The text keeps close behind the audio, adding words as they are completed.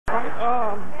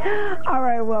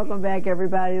welcome back,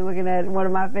 everybody. Looking at one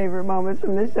of my favorite moments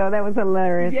from the show. That was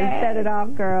hilarious. Yes. You set it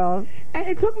off, girls. And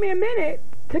it took me a minute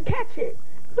to catch it.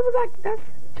 It was like, that's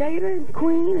Jada and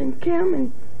Queen and Kim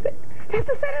and... That's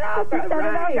to set it off. Set it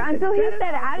off. Until he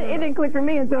said it. It didn't click for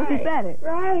me until he said it.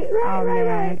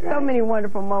 Right. So many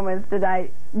wonderful moments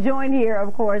tonight. Joined here,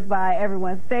 of course, by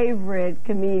everyone's favorite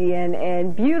comedian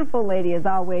and beautiful lady, as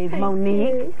always,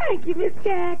 Monique. Thank you, Miss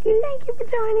Jackie. Thank you for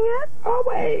joining us.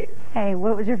 Always. Hey,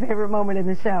 what was your favorite moment in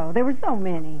the show? There were so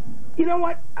many. You know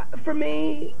what? For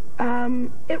me,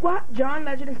 it was John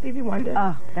Legend and Stevie Wonder.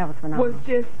 Oh, that was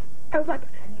phenomenal. I was like,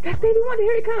 that's Stevie Wonder,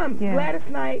 here he comes. Yeah. Gladys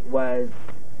Knight was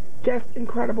just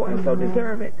incredible and so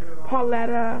deserving.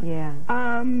 Pauletta. Yeah.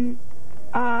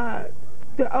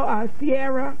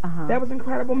 Sierra. That was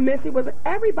incredible. Missy was.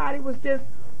 Everybody was just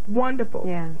wonderful.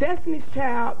 Yeah. Destiny's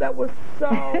Child. That was so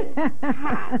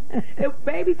hot.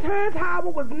 Baby Terrence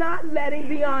Howard was not letting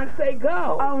Beyonce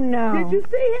go. Oh no. Did you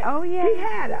see him? Oh yeah. He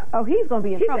had her. Oh, he's gonna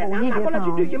be in trouble when he gets home. I'm not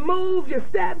gonna let you do your moves, your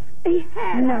steps. He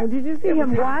had her. No. Did you see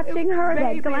him watching her?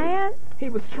 That glance. He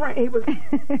was trained.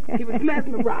 He was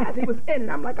mesmerized. He was in it.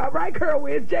 I'm like, all right, girl,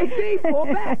 where's JD? Pull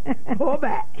back. Pull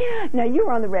back. Now, you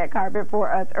were on the red carpet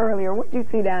for us earlier. What did you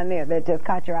see down there that just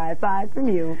caught your eye aside from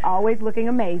you? Always looking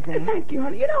amazing. Thank you,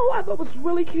 honey. You know who I thought was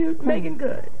really cute? Megan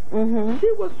Good.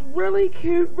 She was really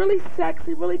cute, really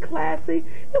sexy, really classy.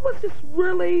 It was just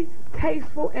really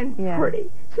tasteful and pretty.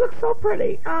 She looked so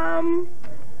pretty.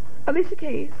 Alicia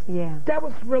Keys. Yeah. That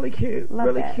was really cute.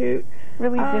 Really cute.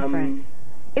 Really different.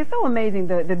 It's so amazing,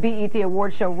 the BET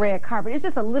Award Show red carpet. It's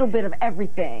just a little bit of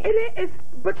everything. It is,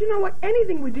 but you know what?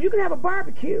 Anything we do, you can have a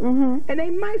barbecue, and they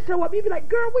might show up. You'd be like,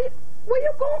 girl, where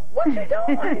you going? What you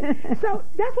doing? So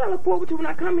that's what I look forward to when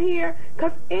I come here,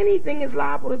 because anything is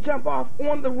liable to jump off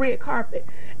on the red carpet.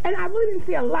 And I really didn't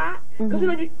see a lot, because, you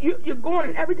know, you're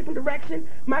going in every different direction.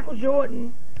 Michael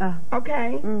Jordan,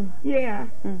 okay? Yeah.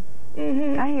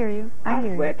 I hear you.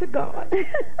 I swear to God.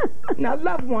 And I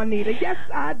love Juanita. Yes,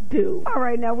 I do. All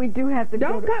right, now we do have to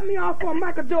Don't cut me off on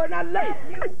Michael Jordan. I love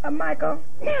you, Michael.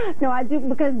 No, I do,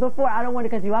 because before, I don't want to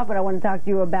cut you off, but I want to talk to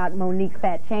you about Monique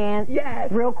Fat Chance.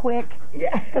 Yes. Real quick.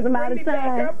 Yes. Because I'm out of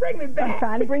time. Girl, bring me back. I'm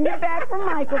trying to bring you back from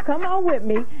Michael. Come on with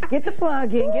me. Get the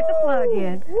plug in. Get the plug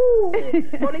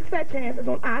in. Monique Fat Chance is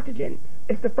on Oxygen.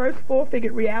 It's the first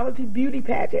full-figured reality beauty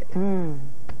pageant.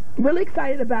 Really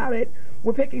excited about it.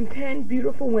 We're picking 10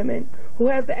 beautiful women who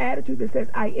has the attitude that says,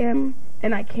 I am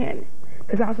and I can.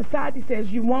 Because our society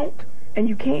says you won't and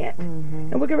you can't.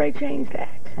 And we're going to change that.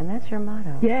 And that's your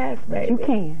motto. Yes, baby. You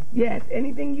can. Yes,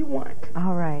 anything you want.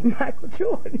 All right. Michael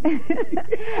Jordan.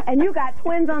 And you got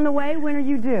twins on the way. When are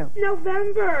you due?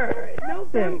 November,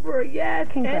 yes.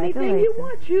 Anything you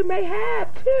want, you may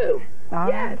have, too.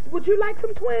 Yes. Would you like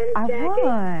some twins, Jackie?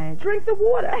 I would. Drink the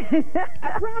water.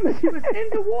 I promise you, it's in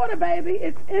the water, baby.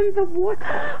 It's in the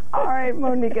water. All right,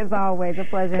 Monique, as always, a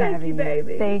pleasure having you.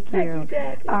 Baby. Thank you. Thank you,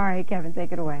 Jackie. All right, Kevin,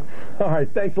 take it away. All right,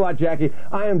 thanks a lot, Jackie.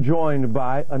 I am joined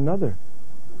by another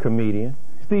comedian,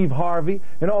 Steve Harvey,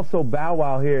 and also Bow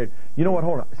Wow here. You know what?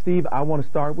 Hold on. Steve, I want to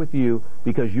start with you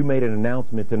because you made an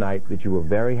announcement tonight that you were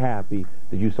very happy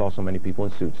that you saw so many people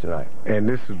in suits tonight. And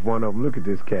this is one of them. Look at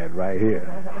this cat right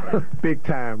here.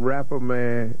 Big-time rapper,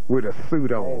 man, with a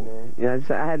suit on. Hey, man.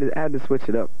 Yeah, I had to switch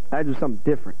it up. I had to do something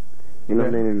different. You know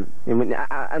what I mean?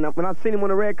 And when I seen him on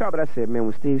the red carpet, I said, man,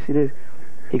 when Steve see this,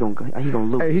 he gonna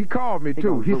lose. Hey, he called me,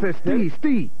 too. He said,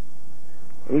 Steve.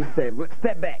 He said,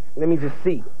 step back. Let me just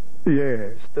see. Yeah.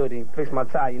 Stood and fixed my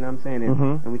tie, you know what I'm saying?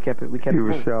 And we kept it was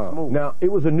sharp. Smooth. Now,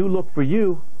 it was a new look for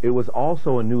you. It was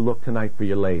also a new look tonight for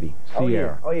your lady,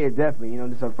 Sierra. Oh, yeah, definitely. You know,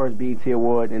 this is her first BET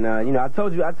award. And, you know, I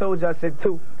told you, I said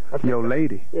two. Your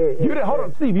lady. Yeah. You didn't, hold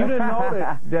on, Steve, you didn't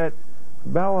know that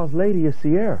Bow Wow's lady is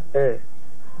Sierra. Yeah.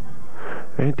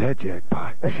 Ain't that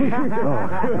jackpot?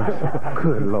 Oh,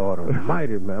 good Lord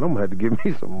almighty, man. I'm going to have to give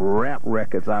me some rap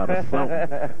records out or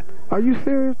something. Are you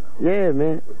serious? Yeah,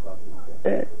 man.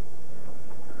 Yeah.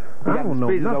 I don't know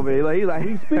nothing. Over here.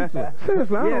 He's speechless.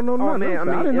 Seriously, I don't know nothing. Man,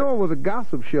 I didn't know it was a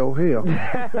gossip show here.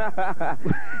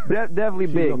 Definitely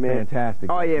big, man. Fantastic.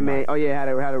 Oh, yeah, man. Oh, yeah,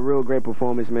 had a real great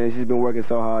performance, man. She's been working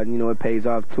so hard. You know, it pays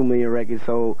off. 2 million records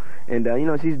sold. And, you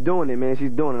know, she's doing it, man.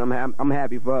 She's doing it. I'm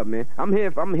happy for her, man. I'm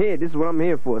here. This is what I'm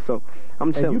here for, so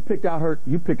I'm chilling. And you picked out her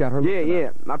look tonight.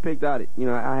 Yeah. I picked out it. You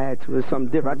know, I had to. It's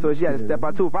something different. I told her she had to step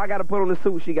out, too. If I got to put on the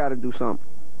suit, she got to do something.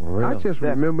 Really? I just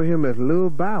remember him as Lil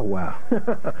Bow Wow.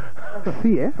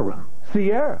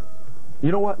 Sierra.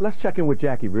 You know what? Let's check in with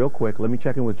Jackie real quick. Let me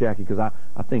check in with Jackie because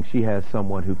I think she has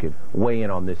someone who can weigh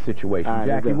in on this situation.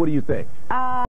 Jackie, what do you think?